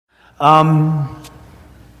We're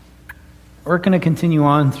going to continue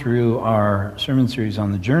on through our sermon series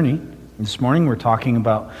on the journey. This morning we're talking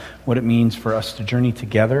about what it means for us to journey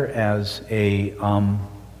together as a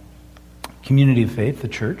community of faith, the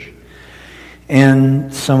church,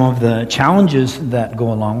 and some of the challenges that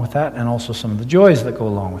go along with that, and also some of the joys that go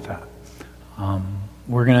along with that.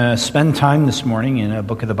 We're going to spend time this morning in a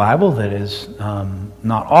book of the Bible that is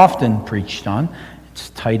not often preached on. It's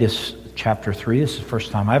Titus chapter 3. This is the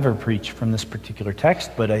first time I've ever preached from this particular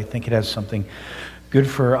text, but I think it has something good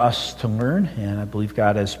for us to learn, and I believe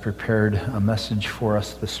God has prepared a message for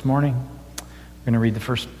us this morning. We're going to read the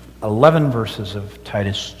first 11 verses of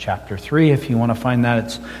Titus chapter 3. If you want to find that,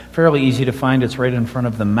 it's fairly easy to find. It's right in front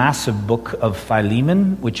of the massive book of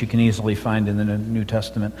Philemon, which you can easily find in the New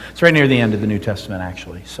Testament. It's right near the end of the New Testament,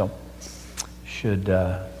 actually. So,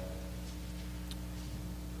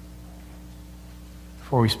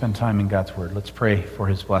 before we spend time in God's Word, let's pray for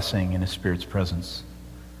His blessing and His Spirit's presence.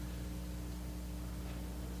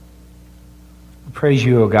 We praise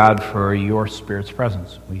you, O God, for your Spirit's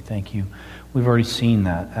presence. We thank you. We've already seen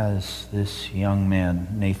that as this young man,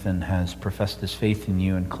 Nathan, has professed his faith in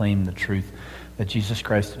you and claimed the truth that Jesus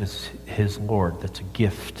Christ is his Lord. That's a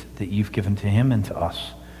gift that you've given to him and to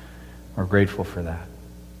us. We're grateful for that.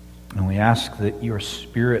 And we ask that your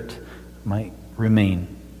Spirit might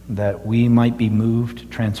remain, that we might be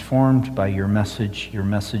moved, transformed by your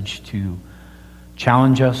message to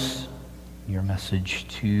challenge us, your message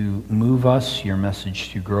to move us, your message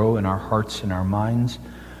to grow in our hearts and our minds,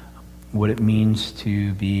 what it means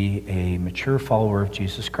to be a mature follower of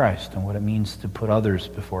Jesus Christ, and what it means to put others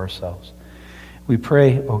before ourselves. We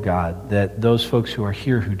pray, oh God, that those folks who are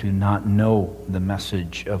here who do not know the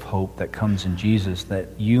message of hope that comes in Jesus,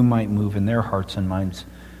 that you might move in their hearts and minds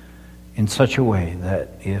in such a way that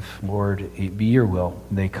if, Lord, it be your will,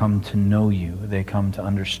 they come to know you, they come to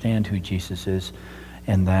understand who Jesus is,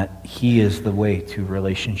 and that he is the way to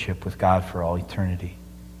relationship with God for all eternity.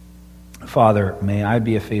 Father, may I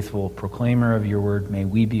be a faithful proclaimer of your word. May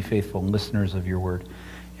we be faithful listeners of your word.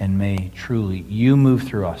 And may truly you move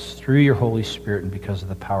through us, through your Holy Spirit, and because of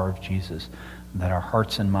the power of Jesus, that our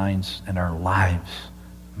hearts and minds and our lives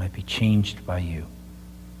might be changed by you.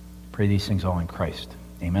 Pray these things all in Christ.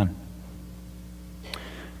 Amen.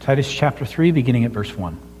 Titus chapter 3, beginning at verse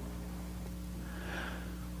 1.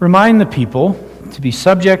 Remind the people to be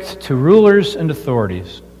subject to rulers and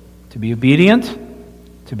authorities, to be obedient,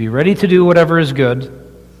 to be ready to do whatever is good,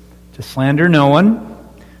 to slander no one,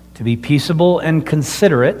 to be peaceable and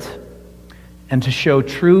considerate, and to show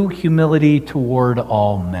true humility toward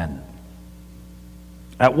all men.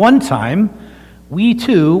 At one time, we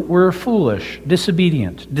too were foolish,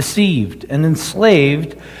 disobedient, deceived, and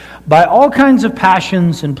enslaved by all kinds of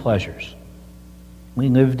passions and pleasures. We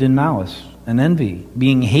lived in malice and envy,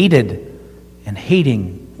 being hated and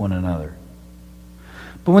hating one another.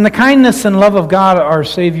 But when the kindness and love of God, our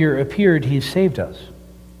Savior, appeared, he saved us,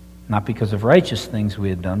 not because of righteous things we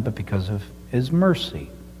had done, but because of his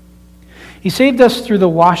mercy. He saved us through the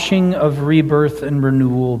washing of rebirth and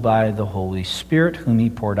renewal by the Holy Spirit, whom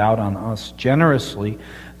he poured out on us generously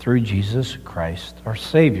through Jesus Christ, our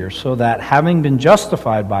Savior, so that, having been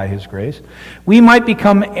justified by his grace, we might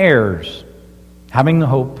become heirs, having the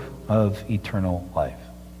hope of eternal life.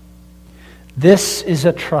 This is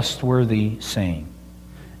a trustworthy saying.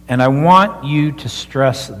 And I want you to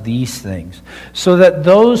stress these things, so that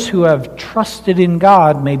those who have trusted in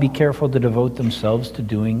God may be careful to devote themselves to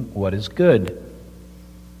doing what is good.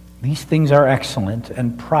 These things are excellent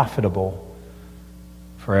and profitable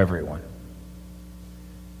for everyone.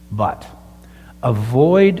 But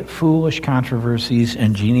avoid foolish controversies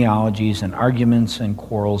and genealogies and arguments and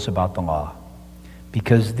quarrels about the law,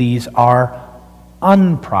 because these are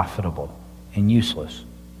unprofitable and useless.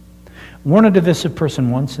 Warn a divisive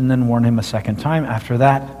person once and then warn him a second time. After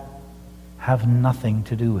that, have nothing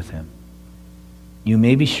to do with him. You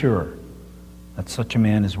may be sure that such a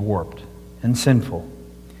man is warped and sinful.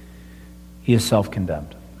 He is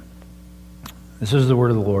self-condemned. This is the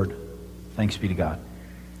word of the Lord. Thanks be to God.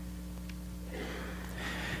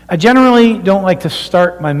 I generally don't like to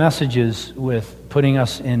start my messages with putting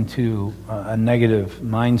us into a negative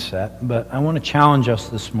mindset, but I want to challenge us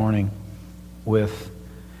this morning with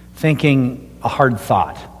thinking a hard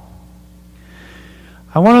thought.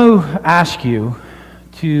 I want to ask you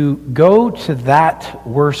to go to that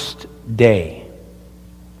worst day.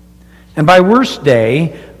 And by worst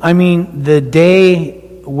day, I mean the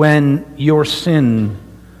day when your sin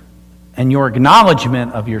and your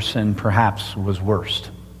acknowledgement of your sin perhaps was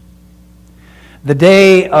worst. The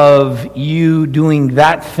day of you doing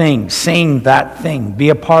that thing, saying that thing, be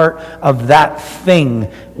a part of that thing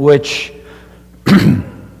which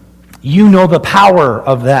you know the power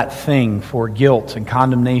of that thing for guilt and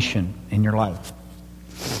condemnation in your life.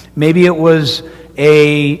 Maybe it was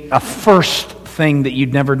a first thing that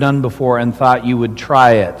you'd never done before and thought you would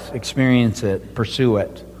try it, experience it, pursue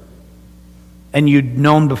it. And you'd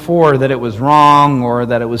known before that it was wrong or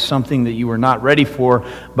that it was something that you were not ready for,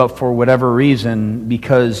 but for whatever reason,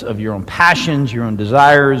 because of your own passions, your own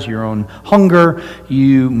desires, your own hunger,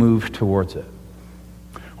 you moved towards it.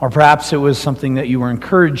 Or perhaps it was something that you were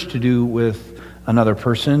encouraged to do with another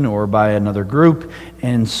person or by another group,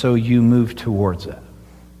 and so you moved towards it.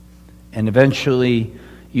 And eventually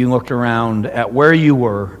you looked around at where you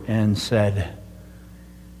were and said,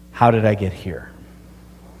 how did I get here?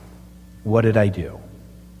 What did I do?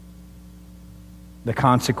 The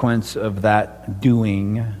consequence of that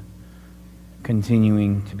doing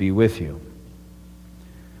continuing to be with you.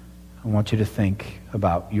 I want you to think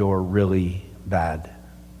about your really bad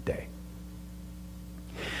day.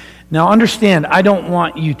 Now understand, I don't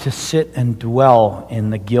want you to sit and dwell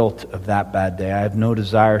in the guilt of that bad day. I have no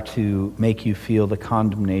desire to make you feel the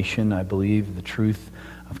condemnation. I believe the truth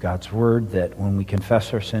of God's word, that when we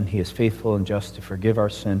confess our sin, He is faithful and just to forgive our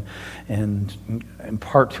sin and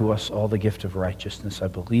impart to us all the gift of righteousness. I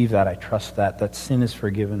believe that, I trust that sin is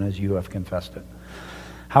forgiven as you have confessed it.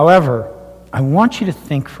 However, I want you to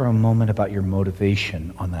think for a moment about your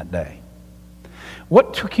motivation on that day.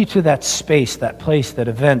 What took you to that space, that place, that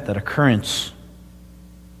event, that occurrence?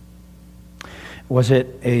 Was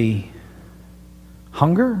it a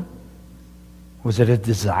hunger? Was it a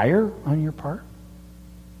desire on your part?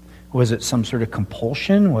 Was it some sort of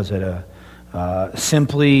compulsion? Was it a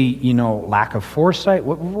simply, lack of foresight?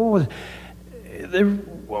 What was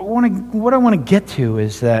what I want to get to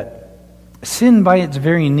is that sin by its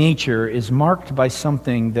very nature is marked by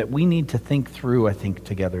something that we need to think through, I think,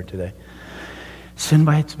 together today. Sin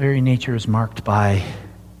by its very nature is marked by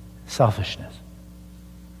selfishness.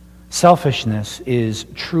 Selfishness is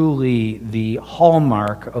truly the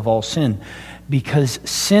hallmark of all sin, because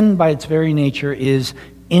sin by its very nature is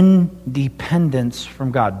independence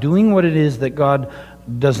from God, doing what it is that God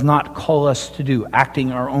does not call us to do,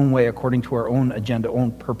 acting our own way according to our own agenda,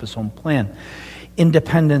 own purpose, own plan.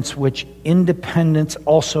 Independence, which independence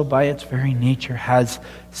also by its very nature has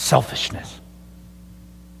selfishness.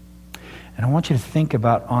 And I want you to think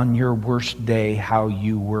about on your worst day how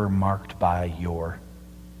you were marked by your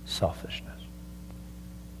selfishness.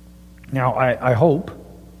 Now, I hope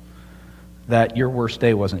that your worst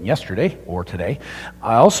day wasn't yesterday or today.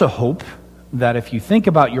 I also hope that if you think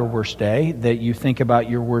about your worst day, that you think about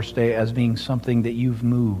your worst day as being something that you've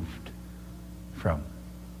moved from.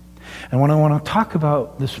 And what I want to talk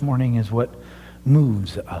about this morning is what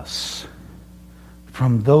moves us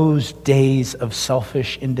from those days of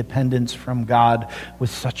selfish independence from God with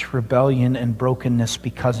such rebellion and brokenness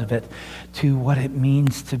because of it, to what it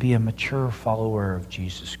means to be a mature follower of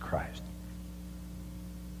Jesus Christ.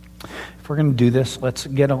 If we're going to do this, let's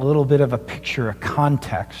get a little bit of a picture, a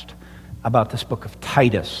context about this book of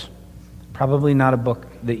Titus. Probably not a book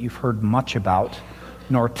that you've heard much about,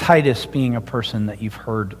 nor Titus being a person that you've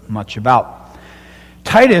heard much about.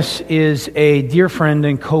 Titus is a dear friend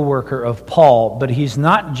and co-worker of Paul, but he's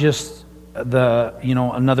not just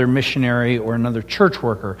another missionary or another church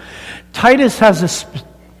worker. Titus has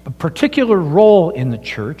a particular role in the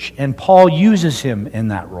church, and Paul uses him in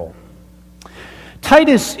that role.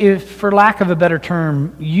 Titus, if for lack of a better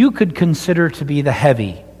term, you could consider to be the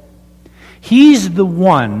heavy. He's the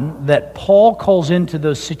one that Paul calls into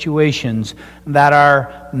those situations that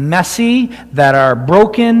are messy, that are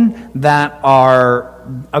broken, that are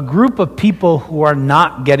a group of people who are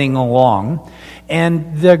not getting along.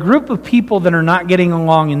 And the group of people that are not getting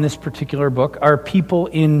along in this particular book are people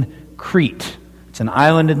in Crete. It's an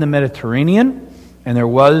island in the Mediterranean, and there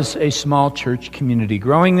was a small church community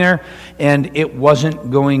growing there, and it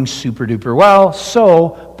wasn't going super duper well,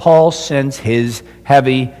 so Paul sends his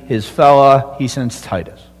heavy, his fella, he sends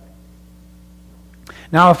Titus.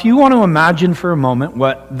 Now, if you want to imagine for a moment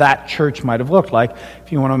what that church might have looked like,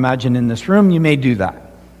 if you want to imagine in this room, you may do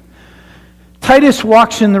that. Titus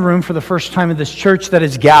walks in the room for the first time of this church that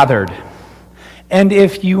is gathered. And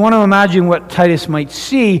if you want to imagine what Titus might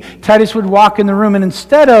see, Titus would walk in the room, and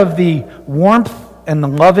instead of the warmth and the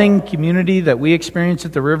loving community that we experience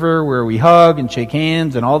at the river where we hug and shake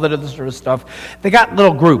hands and all that other sort of stuff, they got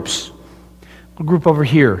little groups. A little group over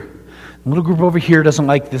here. A little group over here doesn't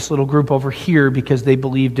like this little group over here because they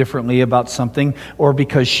believe differently about something, or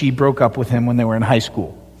because she broke up with him when they were in high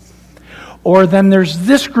school. Or then there's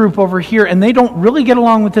this group over here, and they don't really get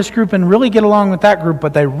along with this group and really get along with that group,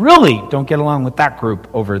 but they really don't get along with that group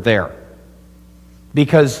over there.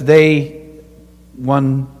 Because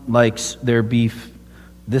one likes their beef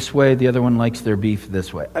this way, the other one likes their beef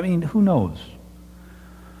this way. I mean, who knows?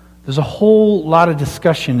 There's a whole lot of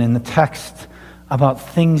discussion in the text about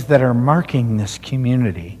things that are marking this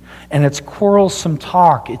community. And it's quarrelsome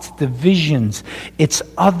talk, it's divisions, it's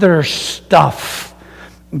other stuff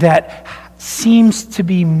that seems to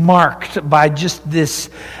be marked by just this,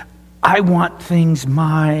 I want things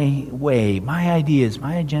my way, my ideas,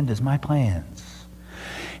 my agendas, my plans.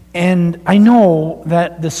 And I know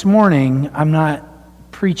that this morning I'm not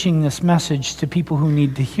preaching this message to people who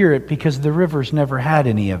need to hear it because the River's never had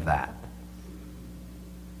any of that.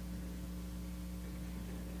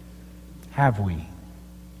 Have we?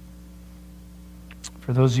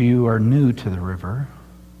 For those of you who are new to the River,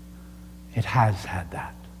 it has had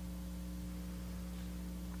that.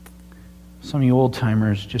 Some of you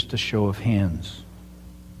old-timers, just a show of hands.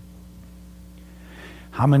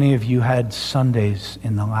 How many of you had Sundays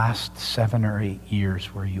in the last 7 or 8 years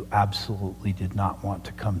where you absolutely did not want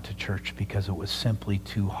to come to church because it was simply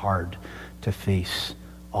too hard to face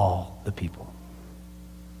all the people?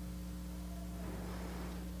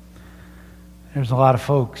 There's a lot of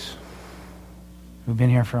folks who've been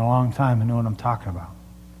here for a long time and know what I'm talking about.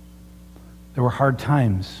 There were hard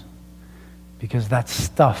times because that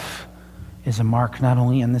stuff is a mark not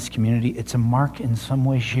only in this community, it's a mark in some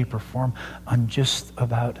way, shape, or form on just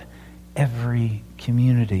about every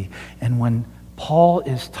community. And when Paul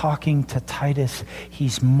is talking to Titus,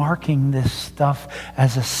 he's marking this stuff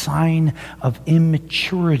as a sign of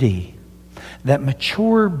immaturity that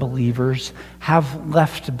mature believers have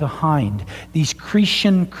left behind. These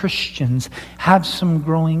Cretan Christians have some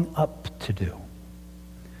growing up to do.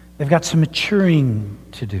 They've got some maturing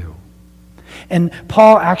to do. And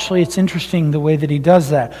Paul, actually, it's interesting the way that he does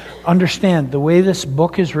that. Understand, the way this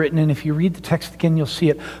book is written, and if you read the text again, you'll see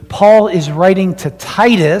it. Paul is writing to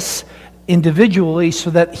Titus individually so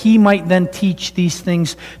that he might then teach these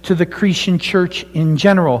things to the Cretan church in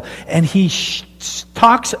general. And he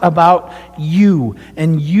talks about you,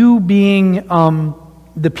 and you being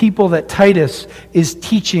the people that Titus is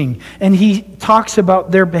teaching. And he talks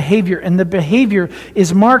about their behavior, and the behavior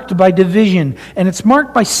is marked by division, and it's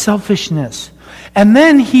marked by selfishness. And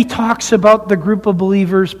then he talks about the group of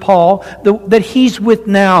believers, Paul, that he's with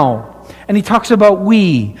now. And he talks about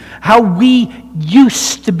how we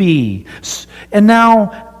used to be. And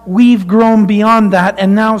now we've grown beyond that,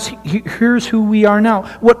 and now here's who we are now.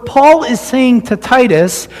 What Paul is saying to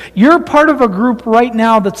Titus, you're part of a group right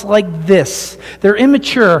now that's like this. They're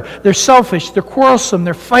immature, they're selfish, they're quarrelsome,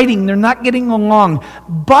 they're fighting, they're not getting along.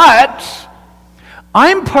 But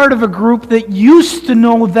I'm part of a group that used to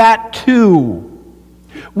know that too.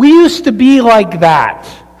 We used to be like that.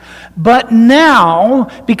 But now,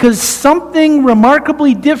 because something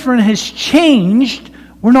remarkably different has changed,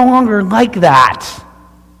 we're no longer like that.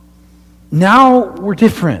 Now we're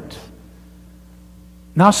different.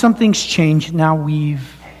 Now something's changed. Now we've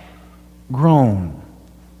grown.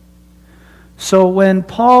 So when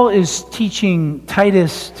Paul is teaching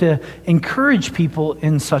Titus to encourage people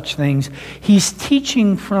in such things, he's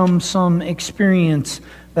teaching from some experience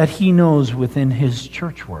that he knows within his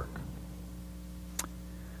church work.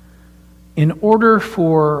 In order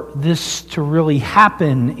for this to really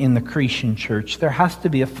happen in the Cretan church, there has to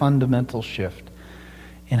be a fundamental shift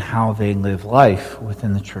in how they live life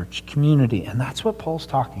within the church community. And that's what Paul's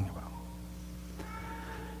talking about.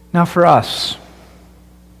 Now for us,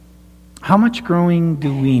 how much growing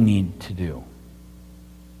do we need to do?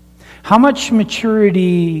 How much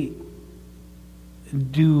maturity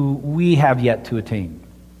do we have yet to attain?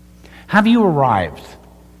 Have you arrived?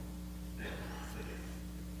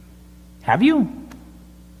 Have you?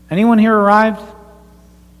 Anyone here arrived?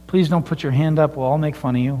 Please don't put your hand up. We'll all make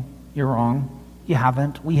fun of you. You're wrong. You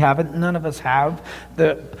haven't. We haven't. None of us have.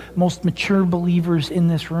 The most mature believers in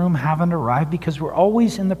this room haven't arrived because we're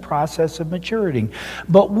always in the process of maturing.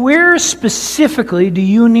 But where specifically do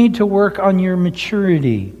you need to work on your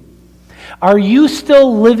maturity? Are you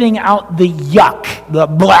still living out the yuck, the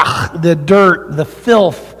blech, the dirt, the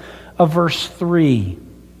filth of verse 3?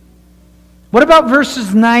 What about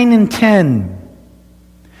verses 9 and 10?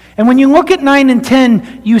 And when you look at 9 and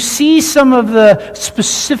 10, you see some of the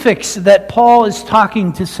specifics that Paul is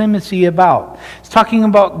talking to Timothy about. He's talking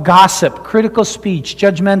about gossip, critical speech,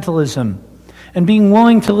 judgmentalism, and being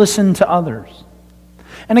willing to listen to others.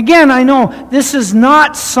 And again, I know this is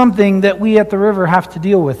not something that we at the River have to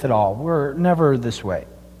deal with at all. We're never this way.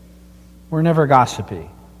 We're never gossipy.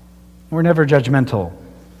 We're never judgmental.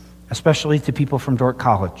 especially to people from Dordt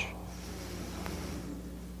College.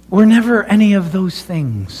 We're never any of those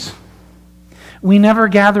things. We never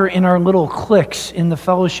gather in our little cliques in the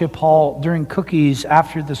fellowship hall during cookies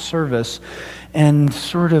after the service and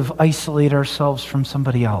sort of isolate ourselves from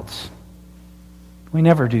somebody else. We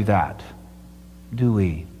never do that, do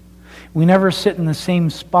we? We never sit in the same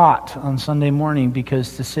spot on Sunday morning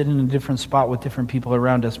because to sit in a different spot with different people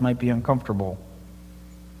around us might be uncomfortable.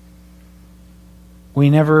 We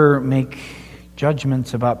never make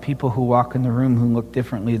judgments about people who walk in the room who look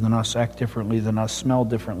differently than us, act differently than us, smell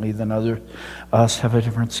differently than us, have a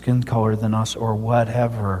different skin color than us, or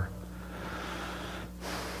whatever.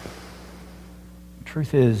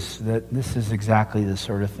 Truth is that this is exactly the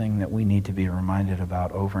sort of thing that we need to be reminded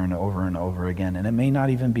about over and over and over again. And it may not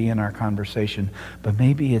even be in our conversation, but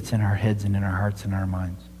maybe it's in our heads and in our hearts and our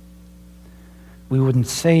minds. We wouldn't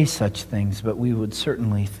say such things, but we would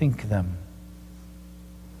certainly think them.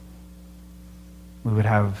 We would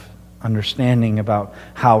have understanding about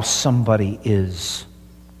how somebody is.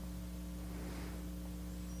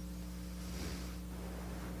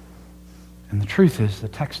 And the truth is, the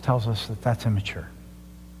text tells us that that's immature.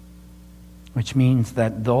 Which means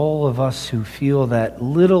that all of us who feel that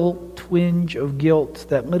little twinge of guilt,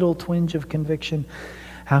 that little twinge of conviction,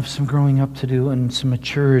 have some growing up to do and some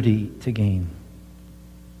maturity to gain.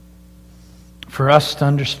 For us to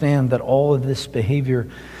understand that all of this behavior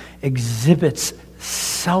exhibits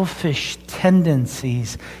selfish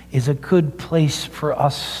tendencies is a good place for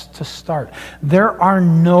us to start. There are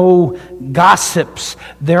no gossips.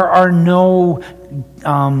 There are no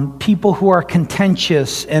people who are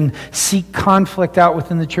contentious and seek conflict out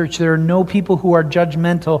within the church. There are no people who are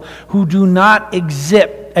judgmental, who do not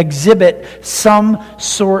exhibit some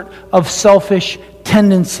sort of selfish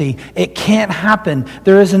tendency. It can't happen.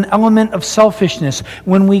 There is an element of selfishness.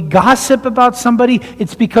 When we gossip about somebody,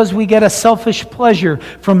 it's because we get a selfish pleasure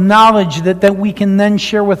from knowledge that we can then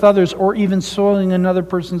share with others, or even soiling another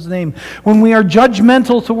person's name. When we are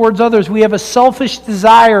judgmental towards others, we have a selfish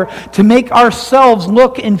desire to make ourselves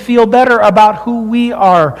look and feel better about who we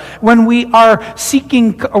are. When we are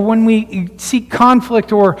seeking, or when we seek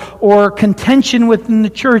conflict or contention within the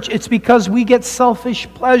church, it's because we get selfish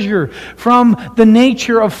pleasure from the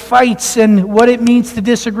nature of fights and what it means to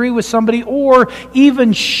disagree with somebody, or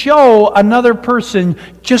even show another person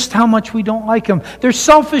just how much we don't like them. There's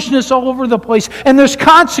selfishness all over the place, and there's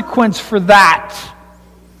consequence for that.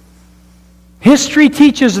 History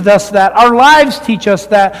teaches us that. Our lives teach us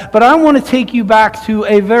that. But I want to take you back to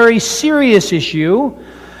a very serious issue,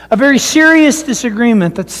 a very serious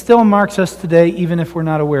disagreement that still marks us today, even if we're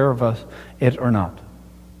not aware of it or not.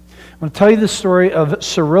 I'm going to tell you the story of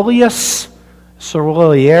Cerullius,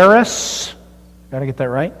 got to get that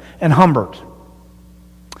right, and Humbert.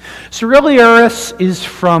 Cerullius is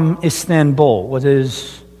from Istanbul,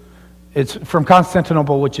 it's from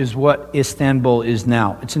Constantinople, which is what Istanbul is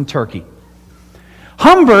now. It's in Turkey.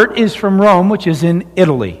 Humbert is from Rome, which is in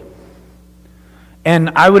Italy. And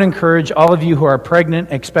I would encourage all of you who are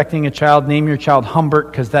pregnant, expecting a child, name your child Humbert,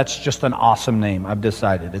 because that's just an awesome name. I've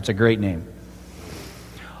decided. It's a great name.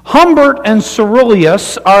 Humbert and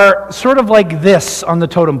Cerullius are sort of like this on the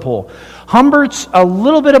totem pole. Humbert's a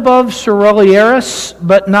little bit above Cerullius,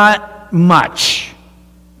 but not much.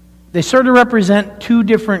 They sort of represent two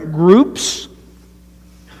different groups,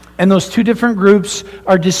 and those two different groups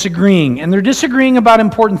are disagreeing. And they're disagreeing about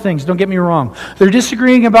important things, don't get me wrong. They're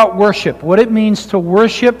disagreeing about worship, what it means to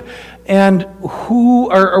worship, and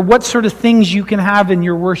who or what sort of things you can have in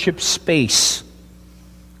your worship space.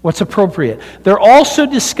 What's appropriate. They're also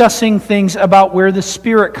discussing things about where the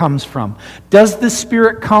Spirit comes from. Does the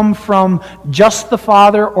Spirit come from just the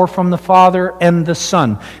Father or from the Father and the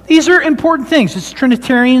Son? These are important things. It's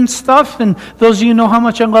Trinitarian stuff, and those of you who know how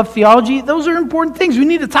much I love theology, those are important things. We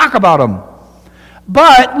need to talk about them.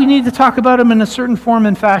 But we need to talk about them in a certain form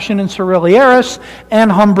and fashion, and Cerullius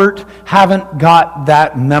and Humbert haven't got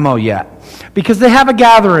that memo yet. Because they have a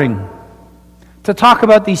gathering to talk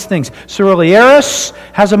about these things. Cerullius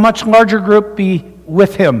has a much larger group be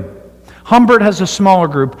with him. Humbert has a smaller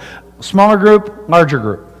group, larger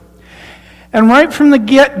group. And right from the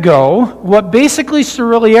get-go, what basically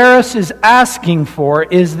Cerullius is asking for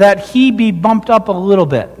is that he be bumped up a little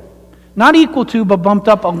bit. Not equal to, but bumped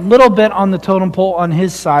up a little bit on the totem pole on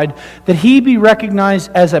his side, that he be recognized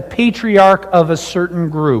as a patriarch of a certain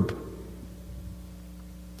group.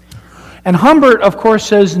 And Humbert, of course,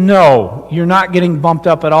 says, no, you're not getting bumped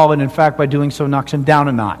up at all, and in fact, by doing so, knocks him down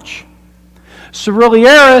a notch.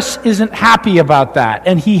 Cerullius isn't happy about that,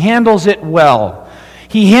 and he handles it well.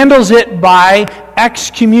 He handles it by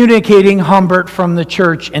excommunicating Humbert from the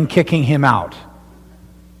church and kicking him out.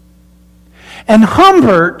 And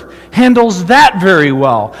Humbert handles that very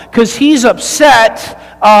well because he's upset,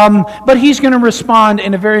 but he's going to respond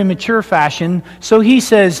in a very mature fashion. So he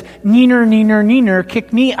says, "Neener, neener, neener,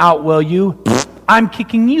 kick me out, will you? I'm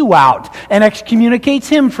kicking you out," and excommunicates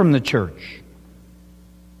him from the church.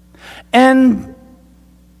 And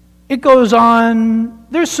it goes on.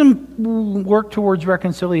 There's some work towards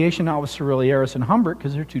reconciliation, not with Cyrilius and Humbert,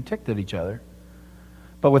 because they're too ticked at each other,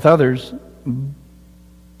 but with others.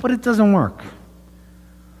 But it doesn't work.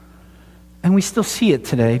 And we still see it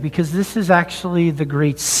today because this is actually the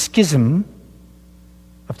great schism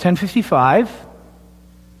of 1055,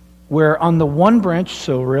 where on the one branch,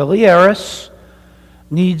 Cyrilius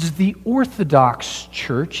needs the Orthodox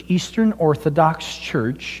Church, Eastern Orthodox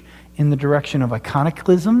Church, in the direction of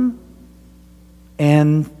iconoclasm,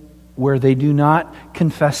 and where they do not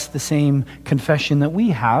confess the same confession that we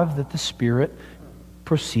have, that the Spirit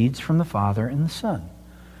proceeds from the Father and the Son.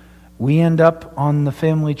 We end up on the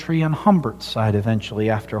family tree on Humbert's side eventually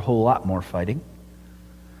after a whole lot more fighting.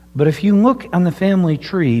 But if you look on the family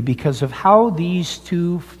tree, because of how these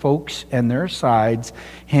two folks and their sides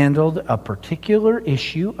handled a particular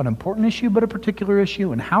issue, an important issue, but a particular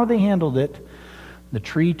issue, and how they handled it, the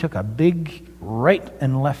tree took a big right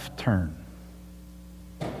and left turn.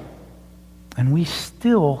 And we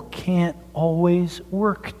still can't always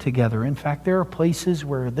work together. In fact, there are places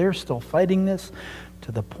where they're still fighting this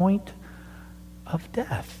to the point of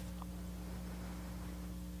death.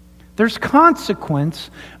 There's consequence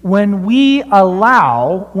when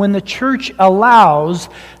the church allows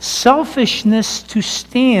selfishness to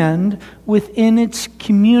stand within its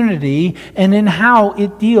community and in how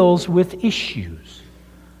it deals with issues.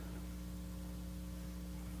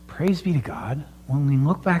 Praise be to God. When we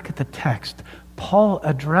look back at the text, Paul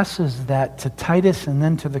addresses that to Titus and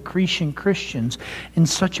then to the Cretan Christians in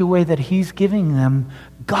such a way that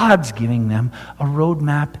God's giving them a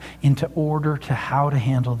roadmap into order to how to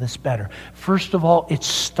handle this better. First of all, it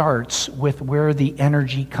starts with where the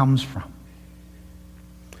energy comes from.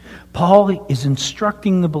 Paul is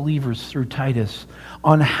instructing the believers through Titus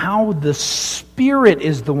on how the Spirit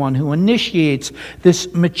is the one who initiates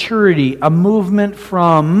this maturity, a movement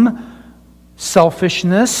from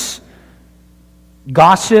selfishness,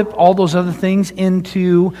 gossip, all those other things,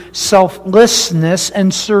 into selflessness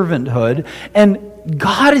and servanthood. And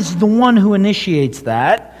God is the one who initiates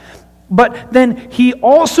that. But then He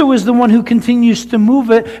also is the one who continues to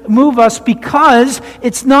move us, because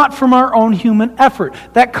it's not from our own human effort.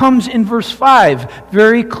 That comes in verse 5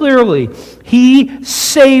 very clearly. He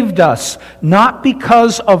saved us, not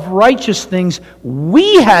because of righteous things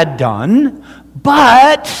we had done,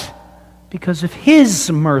 but because of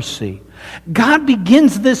His mercy. God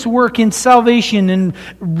begins this work in salvation and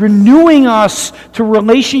renewing us to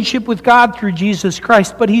relationship with God through Jesus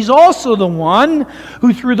Christ. But He's also the one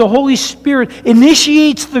who, through the Holy Spirit,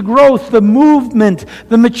 initiates the growth, the movement,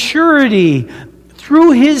 the maturity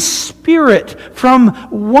through His Spirit from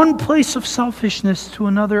one place of selfishness to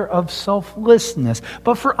another of selflessness.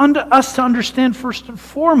 But for us to understand first and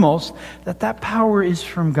foremost that power is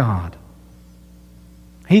from God.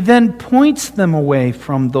 He then points them away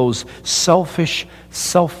from those selfish,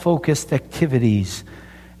 self-focused activities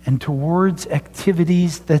and towards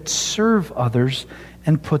activities that serve others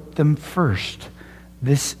and put them first.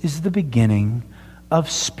 This is the beginning of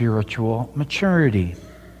spiritual maturity.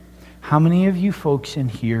 How many of you folks in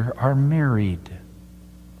here are married?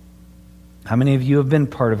 How many of you have been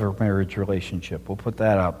part of a marriage relationship? We'll put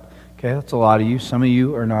that up. Okay, that's a lot of you. Some of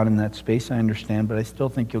you are not in that space, I understand, but I still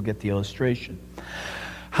think you'll get the illustration.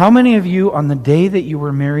 How many of you, on the day that you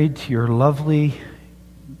were married to your lovely,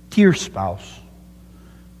 dear spouse,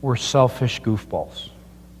 were selfish goofballs?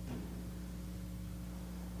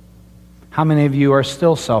 How many of you are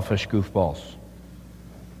still selfish goofballs?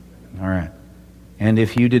 All right. And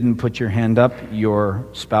if you didn't put your hand up, your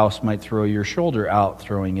spouse might throw your shoulder out,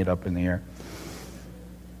 throwing it up in the air.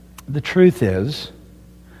 The truth is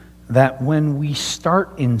that when we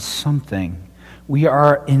start in something, we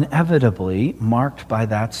are inevitably marked by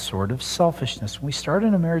that sort of selfishness. When we start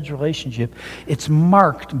in a marriage relationship, it's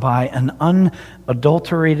marked by an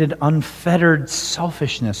unadulterated, unfettered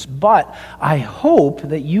selfishness. But I hope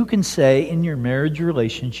that you can say in your marriage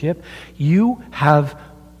relationship, you have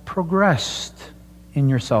progressed in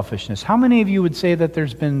your selfishness. How many of you would say that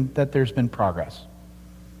there's been progress?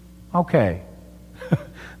 Okay.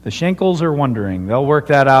 The Schenkels are wondering. They'll work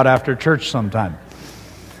that out after church sometime.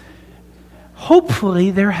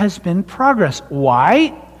 Hopefully there has been progress.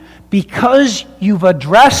 Why? Because you've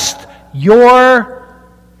addressed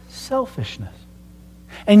your selfishness.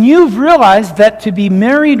 And you've realized that to be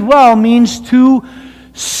married well means to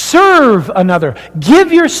serve another.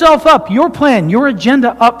 Give yourself up, your plan, your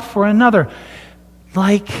agenda up for another.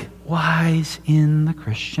 Likewise in the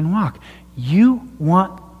Christian walk. You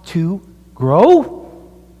want to grow?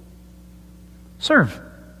 Serve.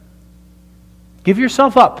 Give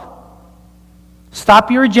yourself up. Stop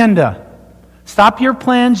your agenda. Stop your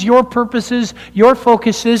plans, your purposes, your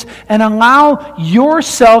focuses, and allow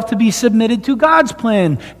yourself to be submitted to God's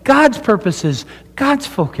plan, God's purposes, God's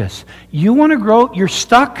focus. You want to grow, you're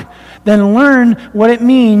stuck, then learn what it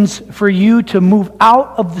means for you to move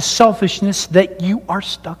out of the selfishness that you are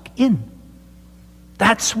stuck in.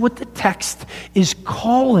 That's what the text is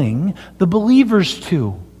calling the believers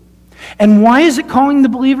to. And why is it calling the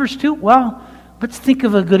believers to? Well, let's think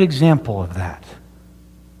of a good example of that.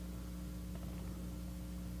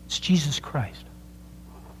 It's Jesus Christ.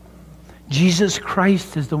 Jesus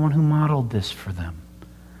Christ is the one who modeled this for them.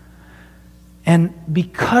 And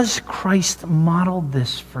because Christ modeled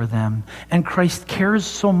this for them, and Christ cares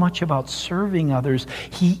so much about serving others,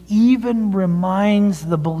 he even reminds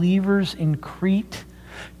the believers in Crete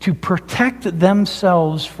to protect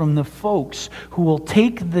themselves from the folks who will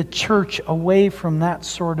take the church away from that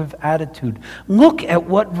sort of attitude. Look at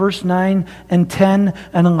what verse 9 and 10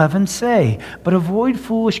 and 11 say. But avoid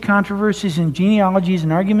foolish controversies and genealogies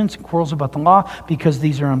and arguments and quarrels about the law, because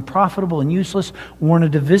these are unprofitable and useless. Warn a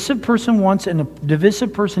divisive person once, and a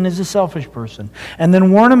divisive person is a selfish person. And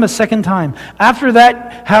then warn him a second time. After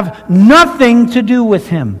that, have nothing to do with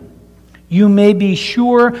him. You may be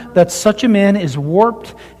sure that such a man is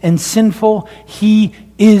warped and sinful. He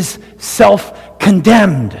is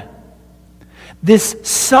self-condemned. This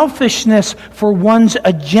selfishness for one's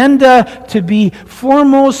agenda to be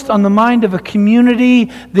foremost on the mind of a community,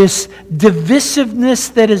 this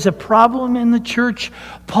divisiveness that is a problem in the church,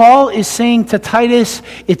 Paul is saying to Titus,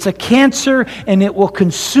 it's a cancer and it will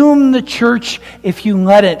consume the church if you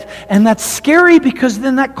let it. And that's scary, because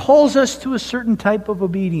then that calls us to a certain type of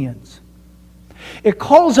obedience. It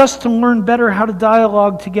calls us to learn better how to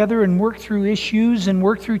dialogue together and work through issues and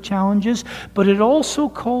work through challenges, but it also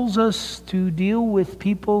calls us to deal with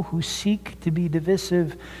people who seek to be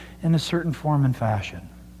divisive in a certain form and fashion.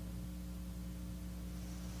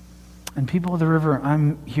 And people of the river,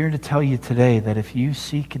 I'm here to tell you today that if you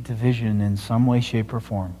seek a division in some way, shape, or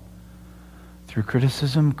form, through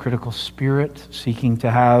criticism, critical spirit, seeking to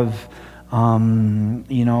have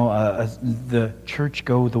the church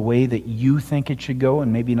go the way that you think it should go,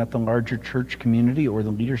 and maybe not the larger church community or the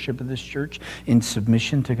leadership of this church in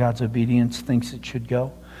submission to God's obedience thinks it should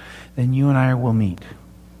go, then you and I will meet.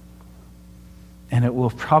 And it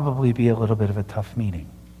will probably be a little bit of a tough meeting.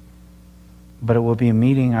 But it will be a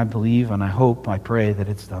meeting, I believe, and I hope, I pray that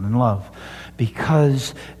it's done in love.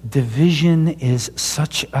 Because division is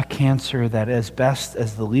such a cancer that as best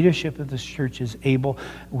as the leadership of this church is able,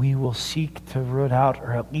 we will seek to root out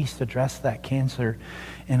or at least address that cancer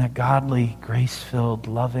in a godly, grace-filled,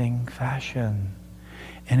 loving fashion.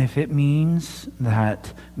 And if it means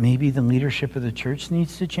that maybe the leadership of the church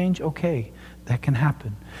needs to change, okay, that can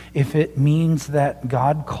happen. If it means that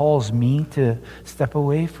God calls me to step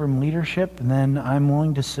away from leadership, then I'm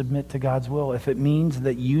willing to submit to God's will. If it means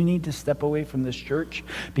that you need to step away from this church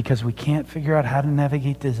because we can't figure out how to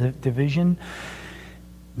navigate this division,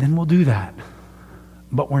 then we'll do that.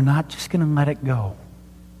 But we're not just going to let it go.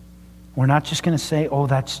 We're not just going to say, oh,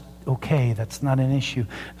 that's okay, that's not an issue.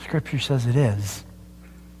 Scripture says it is.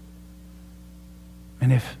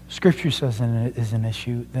 And if Scripture says it is an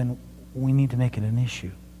issue, then we need to make it an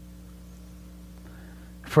issue.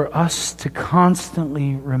 For us to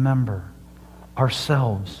constantly remember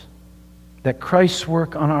ourselves that Christ's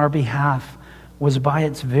work on our behalf was by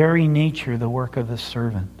its very nature the work of the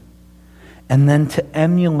servant. And then to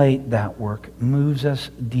emulate that work moves us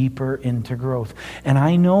deeper into growth. And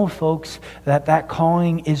I know, folks, that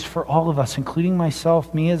calling is for all of us, including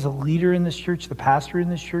myself, me as a leader in this church, the pastor in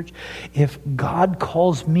this church. If God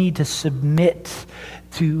calls me to submit,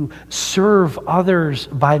 to serve others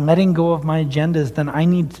by letting go of my agendas, then I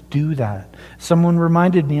need to do that. Someone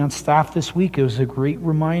reminded me on staff this week, it was a great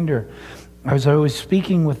reminder. As I was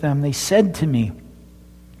speaking with them, they said to me,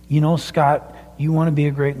 you know, Scott, you want to be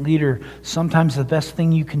a great leader, sometimes the best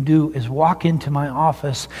thing you can do is walk into my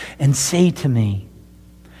office and say to me,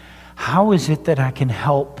 how is it that I can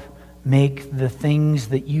help make the things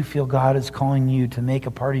that you feel God is calling you to make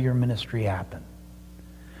a part of your ministry happen?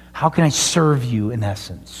 How can I serve you, in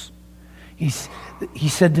essence? He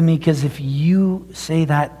said to me, because if you say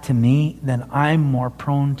that to me, then I'm more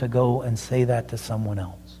prone to go and say that to someone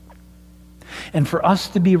else. And for us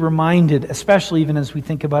to be reminded, especially even as we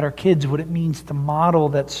think about our kids, what it means to model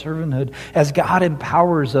that servanthood as God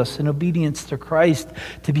empowers us in obedience to Christ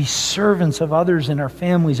to be servants of others in our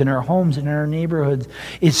families, in our homes, in our neighborhoods,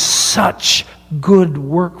 is such good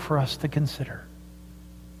work for us to consider.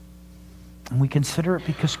 And we consider it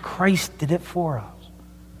because Christ did it for us.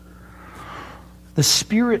 The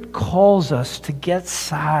Spirit calls us to get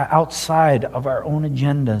outside of our own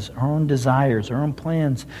agendas, our own desires, our own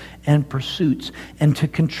plans and pursuits, and to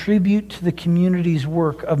contribute to the community's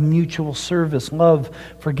work of mutual service, love,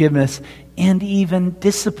 forgiveness, and even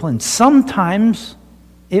discipline. Sometimes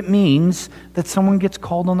it means that someone gets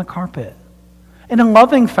called on the carpet in a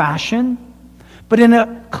loving fashion, but in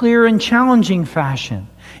a clear and challenging fashion,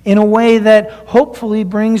 in a way that hopefully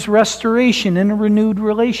brings restoration in a renewed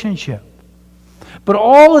relationship. But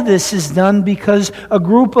all of this is done because a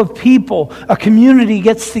group of people, a community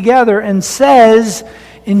gets together and says,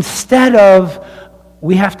 instead of,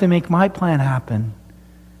 we have to make my plan happen,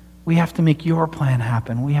 we have to make your plan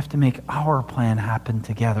happen, we have to make our plan happen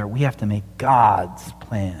together, we have to make God's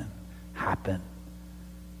plan happen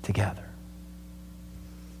together.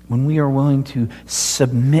 When we are willing to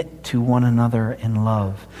submit to one another in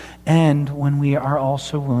love, and when we are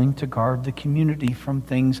also willing to guard the community from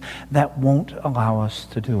things that won't allow us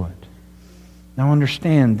to do it. Now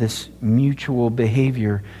understand, this mutual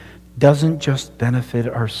behavior doesn't just benefit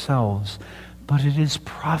ourselves, but it is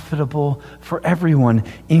profitable for everyone,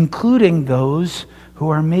 including those who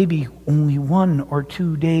are maybe only 1 or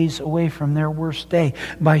 2 days away from their worst day.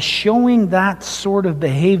 By showing that sort of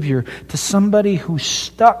behavior to somebody who's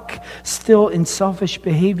stuck still in selfish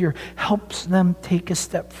behavior helps them take a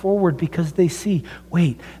step forward because they see,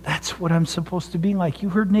 wait, that's what I'm supposed to be like. You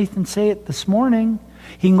heard Nathan say it this morning.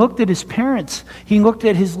 He looked at his parents. He looked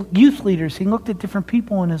at his youth leaders. He looked at different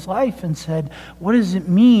people in his life and said, what does it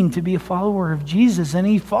mean to be a follower of Jesus? And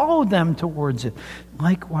he followed them towards it.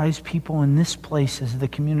 Likewise, people in this place, as the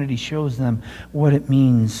community shows them what it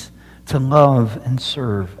means to love and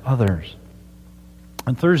serve others.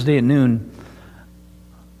 On Thursday at noon,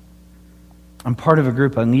 I'm part of a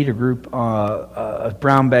group, I lead a group, a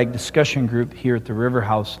brown bag discussion group here at the River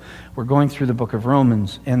House. We're going through the book of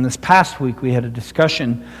Romans. And this past week we had a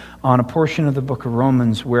discussion on a portion of the book of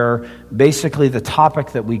Romans where basically the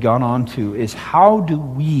topic that we got onto is how do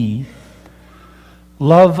we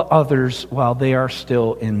love others while they are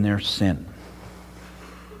still in their sin?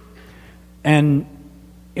 And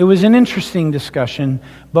it was an interesting discussion,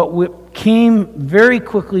 but what came very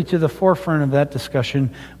quickly to the forefront of that discussion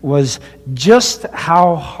was just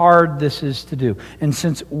how hard this is to do. And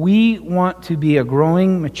since we want to be a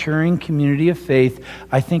growing, maturing community of faith,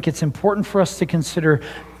 I think it's important for us to consider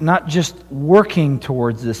not just working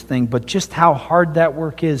towards this thing, but just how hard that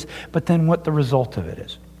work is, but then what the result of it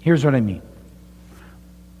is. Here's what I mean.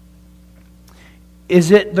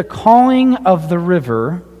 Is it the calling of the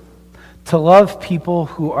river to love people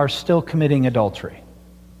who are still committing adultery?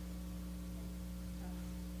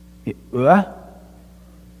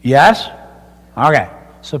 Yes? Okay.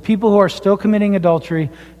 So people who are still committing adultery,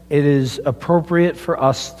 it is appropriate for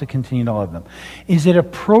us to continue to love them. Is it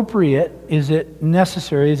appropriate, is it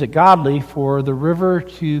necessary, is it godly for the river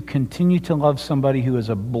to continue to love somebody who is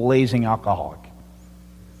a blazing alcoholic?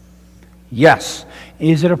 Yes.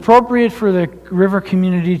 Is it appropriate for the river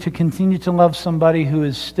community to continue to love somebody who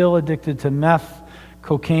is still addicted to meth,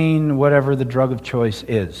 cocaine, whatever the drug of choice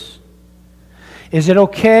is? Is it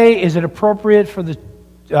okay, is it appropriate for the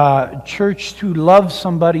church to love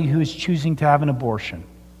somebody who is choosing to have an abortion?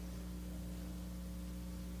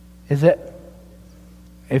 Is it?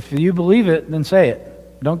 If you believe it, then say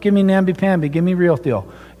it. Don't give me namby-pamby, give me real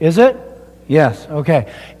deal. Is it? Yes,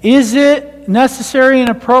 okay. Is it necessary and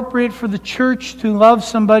appropriate for the church to love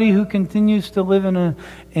somebody who continues to live in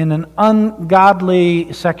an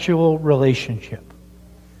ungodly sexual relationship?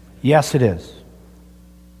 Yes, it is.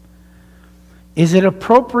 Is it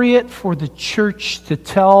appropriate for the church to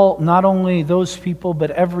tell not only those people, but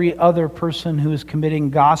every other person who is committing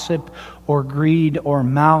gossip or greed or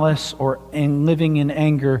malice or living in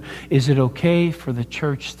anger, is it okay for the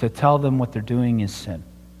church to tell them what they're doing is sin?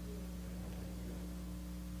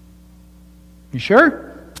 You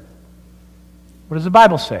sure? What does the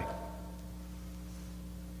Bible say?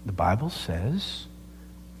 The Bible says,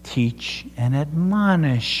 teach and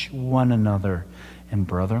admonish one another in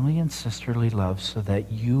brotherly and sisterly love so that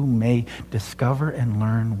you may discover and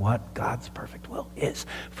learn what God's perfect will is.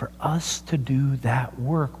 For us to do that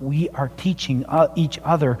work, we are teaching each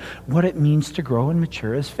other what it means to grow and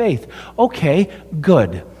mature as faith. Okay,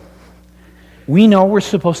 good. We know we're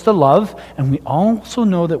supposed to love, and we also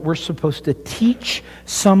know that we're supposed to teach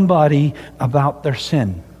somebody about their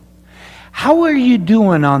sin. How are you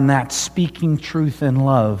doing on that speaking truth in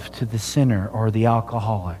love to the sinner or the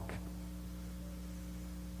alcoholic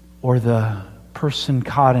or the person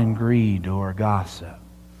caught in greed or gossip?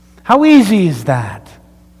 How easy is that?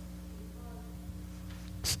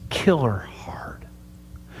 It's killer hard.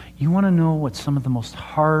 You want to know what some of the most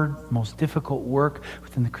hard, most difficult work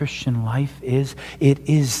within the Christian life is? It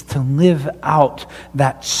is to live out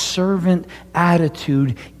that servant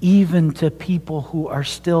attitude even to people who are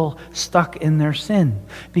still stuck in their sin.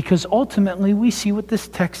 Because ultimately we see what this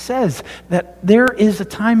text says, that there is a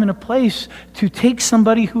time and a place to take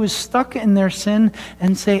somebody who is stuck in their sin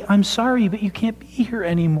and say, I'm sorry, but you can't be here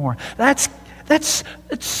anymore. It's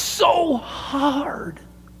so hard.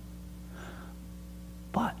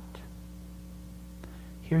 But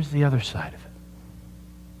here's the other side of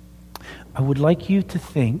it. I would like you to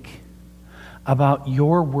think about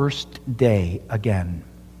your worst day again,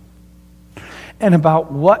 and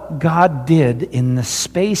about what God did in the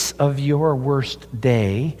space of your worst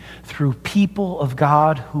day through people of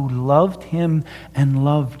God who loved Him and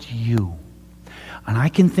loved you. And I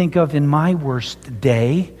can think of in my worst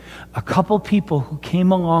day a couple people who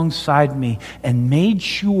came alongside me and made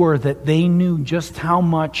sure that they knew just how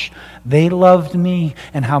much they loved me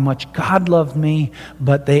and how much God loved me,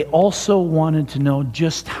 but they also wanted to know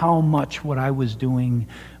just how much what I was doing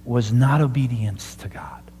was not obedience to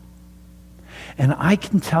God. And I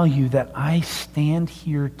can tell you that I stand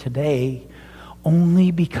here today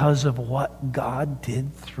only because of what God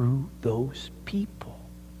did through those people.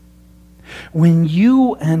 When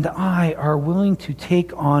you and I are willing to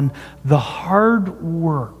take on the hard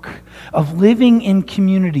work of living in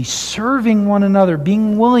community, serving one another,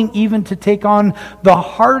 being willing even to take on the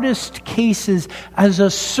hardest cases as a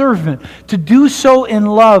servant, to do so in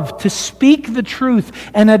love, to speak the truth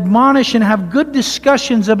and admonish and have good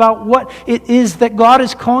discussions about what it is that God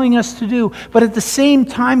is calling us to do, but at the same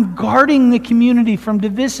time guarding the community from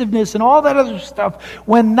divisiveness and all that other stuff,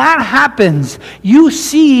 when that happens, you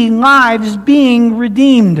see lives being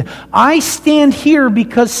redeemed. I stand here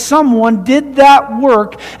because someone did that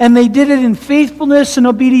work and they did it in faithfulness and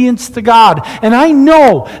obedience to God. And I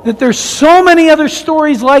know that there's so many other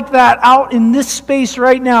stories like that out in this space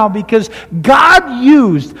right now because God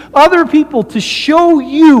used other people to show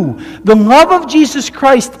you the love of Jesus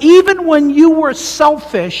Christ. Even when you were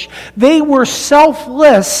selfish, they were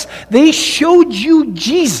selfless. They showed you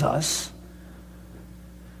Jesus.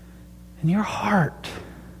 And your heart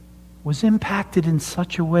was impacted in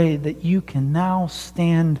such a way that you can now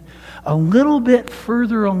stand a little bit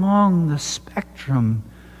further along the spectrum,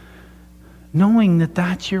 knowing that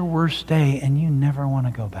that's your worst day and you never want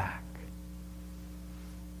to go back.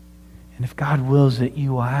 And if God wills it,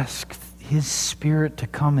 you will ask His Spirit to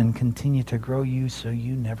come and continue to grow you so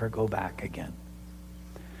you never go back again.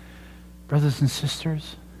 Brothers and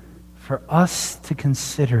sisters, for us to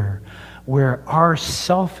consider where our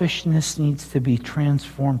selfishness needs to be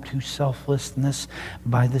transformed to selflessness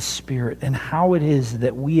by the Spirit, and how it is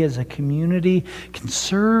that we as a community can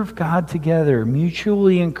serve God together,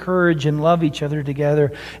 mutually encourage and love each other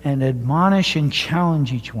together, and admonish and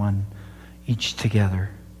challenge each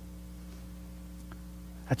together.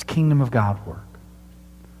 That's kingdom of God work.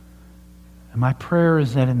 And my prayer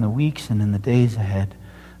is that in the weeks and in the days ahead,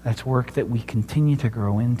 that's work that we continue to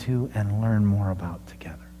grow into and learn more about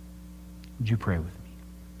together. Would you pray with me?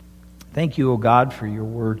 Thank you, O God, for your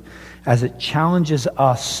word as it challenges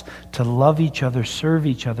us to love each other, serve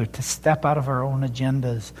each other, to step out of our own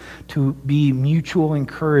agendas, to be mutual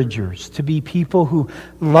encouragers, to be people who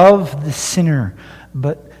love the sinner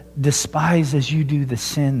but despise as you do the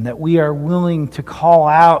sin, that we are willing to call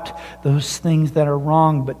out those things that are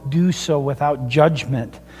wrong but do so without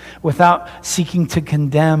judgment, without seeking to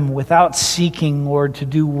condemn, without seeking, Lord, to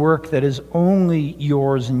do work that is only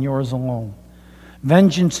yours and yours alone.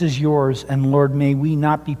 Vengeance is yours, and Lord, may we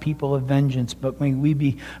not be people of vengeance, but may we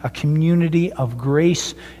be a community of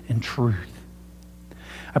grace and truth.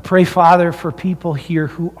 I pray, Father, for people here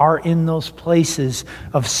who are in those places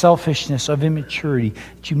of selfishness, of immaturity,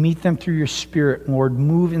 that you meet them through your Spirit, Lord.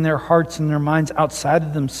 Move in their hearts and their minds outside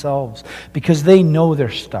of themselves, because they know they're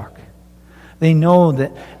stuck. They know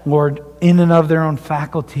that, Lord, in and of their own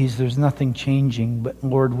faculties, there's nothing changing. But,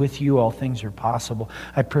 Lord, with you, all things are possible.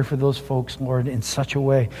 I pray for those folks, Lord, in such a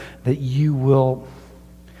way that you'll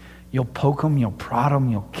poke them, you'll prod them,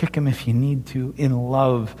 you'll kick them if you need to, in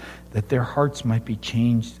love, that their hearts might be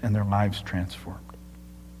changed and their lives transformed.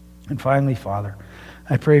 And finally, Father,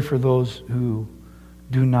 I pray for those who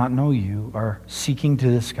do not know you are seeking to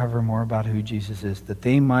discover more about who Jesus is, that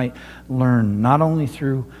they might learn not only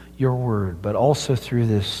through your word, but also through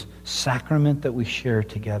this sacrament that we share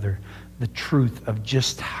together, the truth of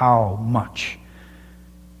just how much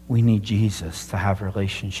we need Jesus to have a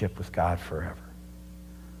relationship with God forever.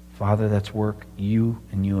 Father, that's work you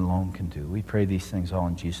and you alone can do. We pray these things all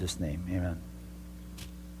in Jesus' name. Amen.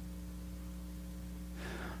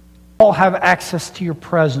 We all have access to your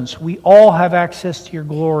presence. We all have access to your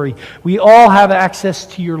glory. We all have access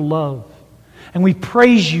to your love. And we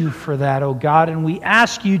praise you for that, oh God, and we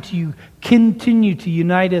ask you to continue to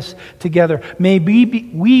unite us together. May we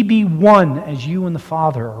be one as you and the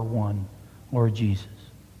Father are one, Lord Jesus.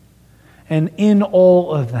 And in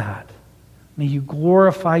all of that, may you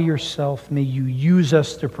glorify yourself. May you use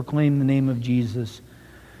us to proclaim the name of Jesus.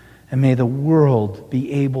 And may the world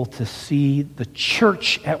be able to see the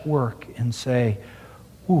church at work and say,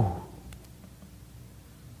 ooh,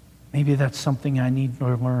 maybe that's something I need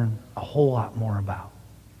to learn a whole lot more about.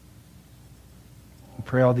 We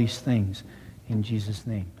pray all these things in Jesus'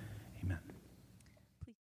 name.